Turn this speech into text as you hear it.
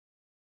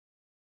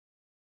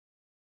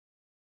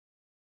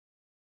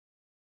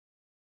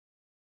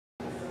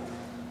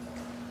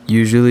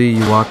Usually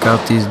you walk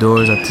out these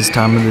doors at this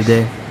time of the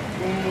day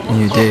and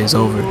your day is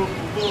over,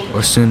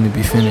 or soon to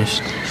be finished.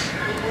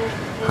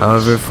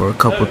 However, for a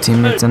couple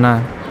teammates and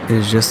I, it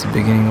is just the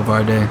beginning of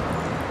our day.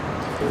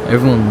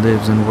 Everyone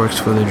lives and works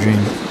for their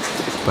dream,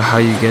 but how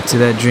you get to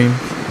that dream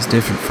is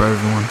different for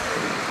everyone.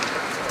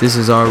 This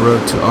is our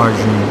road to our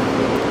dream.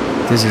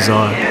 This is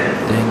our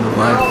day in the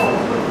life.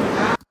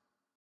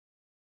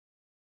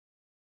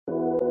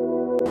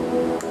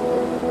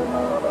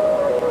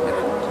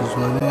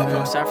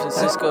 From San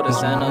Francisco to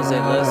San Jose,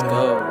 let's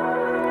go.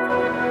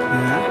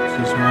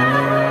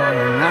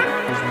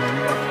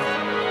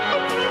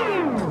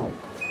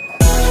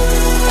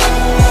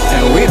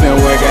 And we've been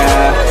working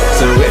hard,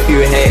 so if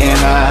you hating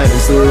hard,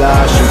 it's a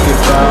loss, you can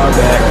fall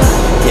back.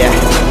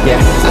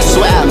 Yeah, I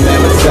swear I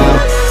remember some.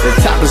 The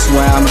top is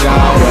where I'm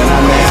going, when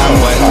I'm there, I'm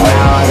waiting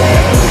all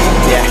that.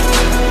 Yeah,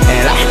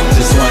 and I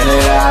just want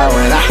it all,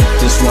 and I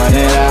just want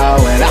it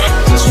all, and I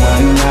just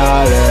want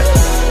all that.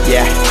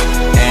 Yeah,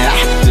 and I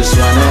just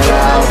want it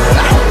all, and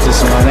I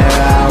just want it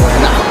all,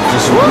 and I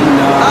just want it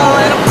all.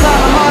 Alright, I'm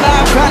climbing hard,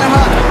 I'm grinding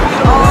hard.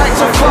 Alright,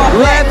 so far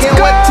back, and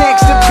what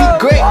takes to be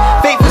great.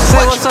 Faithful,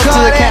 what you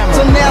call that,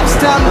 so now it's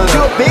time to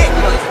do it big.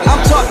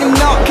 I'm talking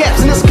all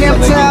caps in this camp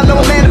town,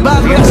 no man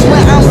about me, I swear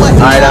I'm what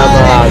you call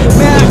that.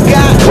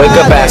 Wake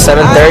up at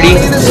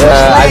 7:30,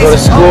 I go to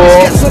school,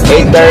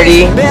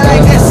 8:30,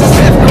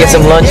 get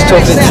some lunch, talk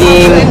to the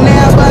team,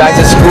 back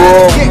to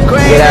school,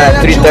 get out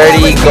at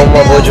 3:30, go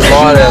more with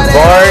Jamal and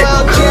Bart.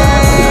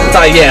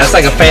 Yeah, it's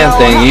like a fan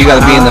thing. You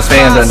gotta be in the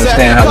fan to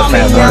understand how the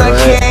fans work,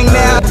 right?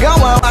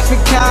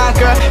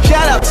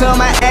 Shout out to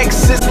my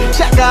exes,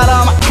 check out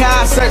all my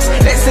concerts.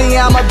 They say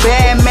I'm a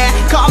bad man,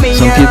 call me.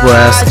 Some people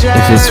ask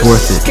if it's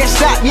worth it.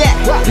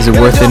 Is it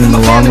worth it in the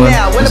long run?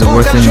 Is it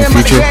worth it in the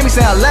future? Is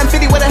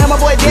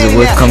it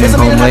worth coming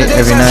home late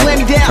every night,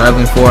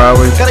 traveling 4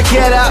 hours?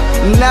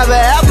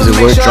 Is it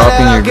worth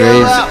dropping your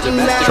grades,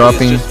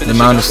 dropping the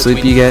amount of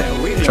sleep you get,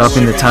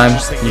 dropping the time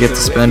you get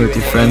to spend with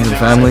your friends and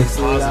family?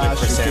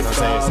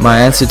 My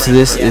answer to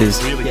this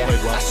is,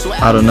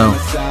 I don't know.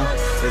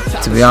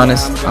 To be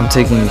honest, I'm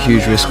taking a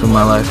huge risk with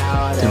my life,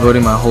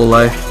 devoting my whole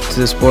life to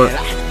the sport,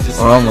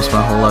 or almost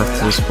my whole life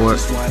to the sport,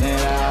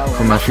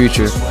 for my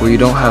future, where you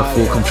don't have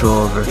full control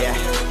over.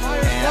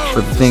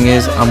 But the thing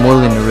is, I'm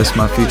willing to risk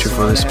my future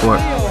for the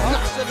sport.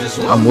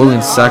 I'm willing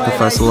to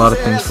sacrifice a lot of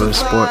things for the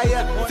sport,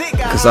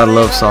 because I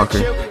love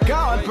soccer.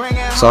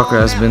 Soccer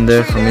has been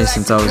there for me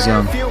since I was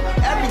young.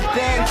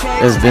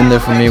 It has been there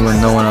for me when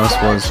no one else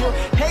was.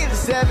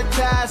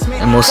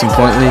 And most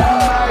importantly,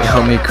 it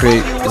helped me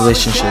create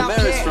relationships,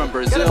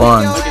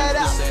 bonds,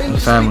 and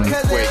family,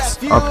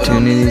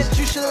 opportunities,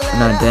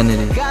 and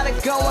identity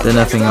that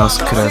nothing else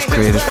could have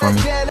created for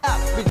me.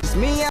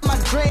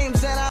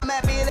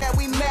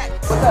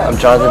 I'm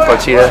Jonathan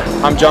Partita.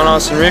 I'm John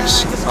Austin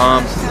Ricks.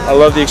 I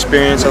love the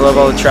experience, I love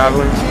all the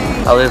traveling.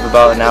 I live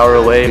about an hour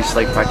away, it's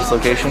like practice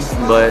location,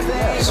 but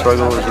the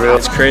struggle is real.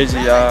 It's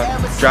crazy,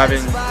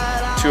 driving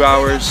 2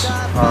 hours,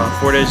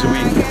 4 days a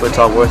week. But it's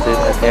all worth it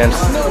at the end.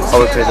 All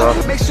the pays off.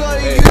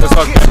 Hey, what's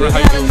up, how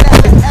you doing?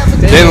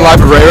 Day in the life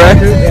of Ray Ray.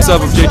 What's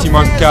up, I'm JT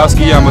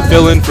Markowski. I'm a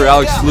fill-in for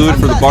Alex Fluid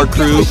for the BART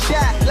crew.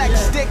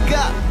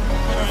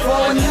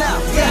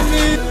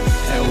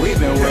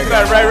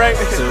 Right.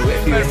 So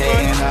if you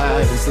hating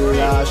hard, it's a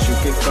loss, you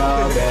can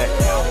fall back.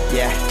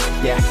 Yeah,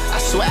 I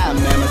swear I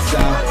remember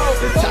some.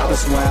 The top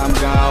is where I'm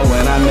going,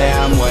 when I'm there,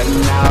 I'm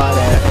wanting all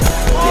that.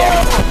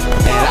 Yeah,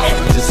 and I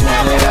just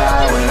want it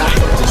all, and I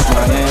just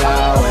want it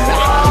all, and I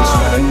just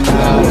want it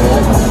all.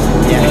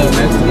 Yeah,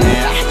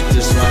 and I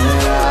just want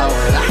it all,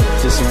 and I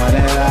just want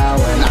it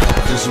all, and I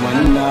just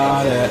want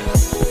all that.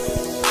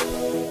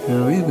 And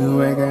we've been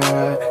working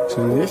hard, so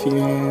if you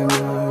ain't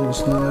hard,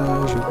 it's a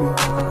loss, you can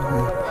fall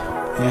back.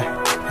 Yeah,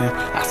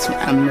 I swear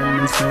I'm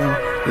moving so.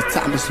 The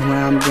top is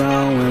where I'm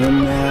going, when I'm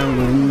there,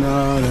 when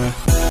all that.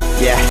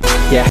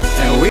 Yeah,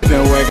 and we've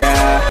been working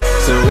hard,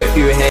 so if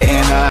you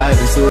hating hard,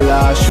 it's a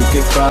loss, you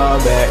can fall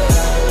back.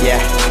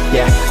 Yeah,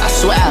 I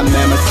swear I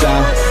remember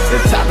some. The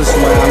top is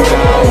where I'm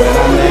going, when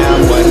I'm there,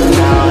 I'm wanting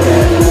all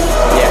that.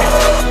 Yeah,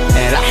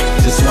 and I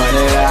just want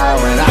it all,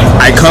 and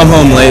I come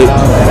home late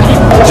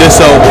just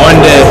so one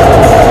day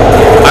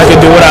I can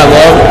do what I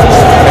love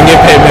and get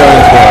paid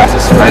millions for it.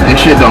 Like, this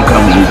shit don't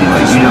come easy.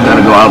 Like, you just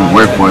gotta go out and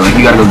work for it. Like,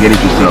 you gotta go get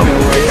it yourself.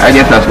 I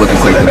guess that's what the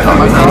equates to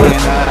coming.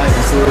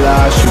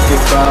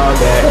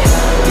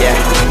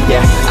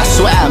 Yeah, I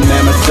swear I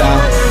remember some.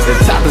 The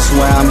top is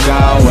where I'm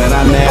going, when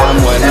I'm there, I'm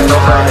wanting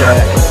all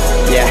that.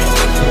 Yeah,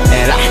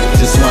 and I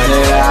just want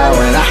it all,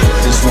 and I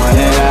just want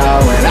it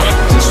all, and I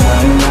just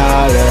want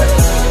all that.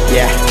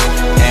 Yeah,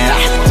 and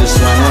I just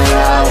want it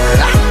all,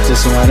 and I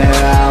just want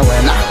it all,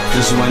 and I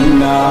just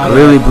want all that. I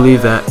really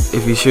believe that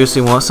if you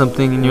seriously want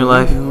something in your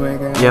life,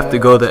 you have to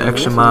go the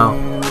extra mile,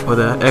 or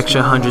the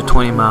extra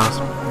 120 miles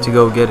to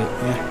go get it.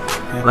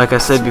 Like I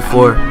said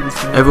before,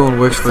 everyone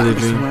works for their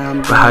dream,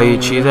 but how you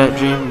achieve that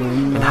dream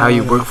and how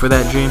you work for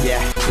that dream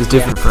is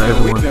different for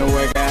everyone.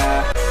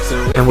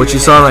 And what you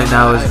saw right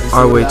now is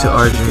our way to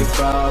our dream.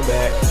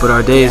 But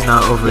our day is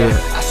not over yet.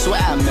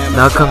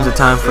 Now comes the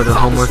time for the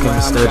homework and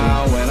the studying,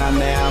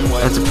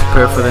 and to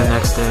prepare for the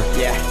next day.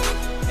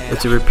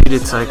 It's a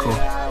repeated cycle.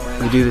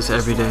 We do this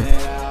every day.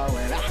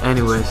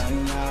 Anyways,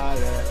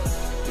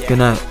 good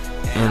night,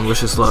 and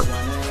wish us luck.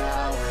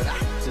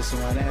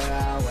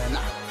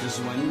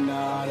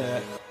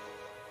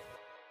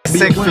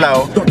 Sick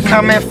flow,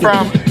 coming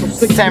from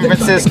San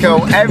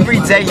Francisco every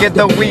day of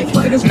the week.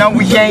 No,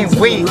 we ain't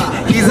weak.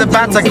 He's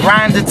about to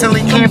grind until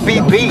he can't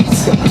be beat.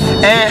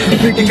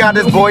 And he got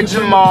his boy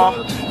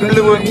Jamal,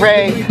 Fluid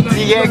Ray,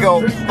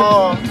 Diego,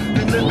 about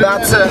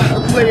to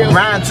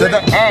grind to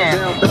the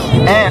end.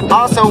 And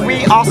also,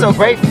 we also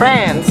great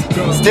friends.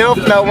 Still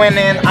flowing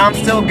and I'm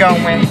still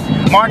going.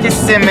 Marcus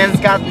Simmons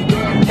got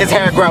his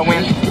hair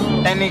growing,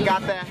 and he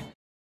got that.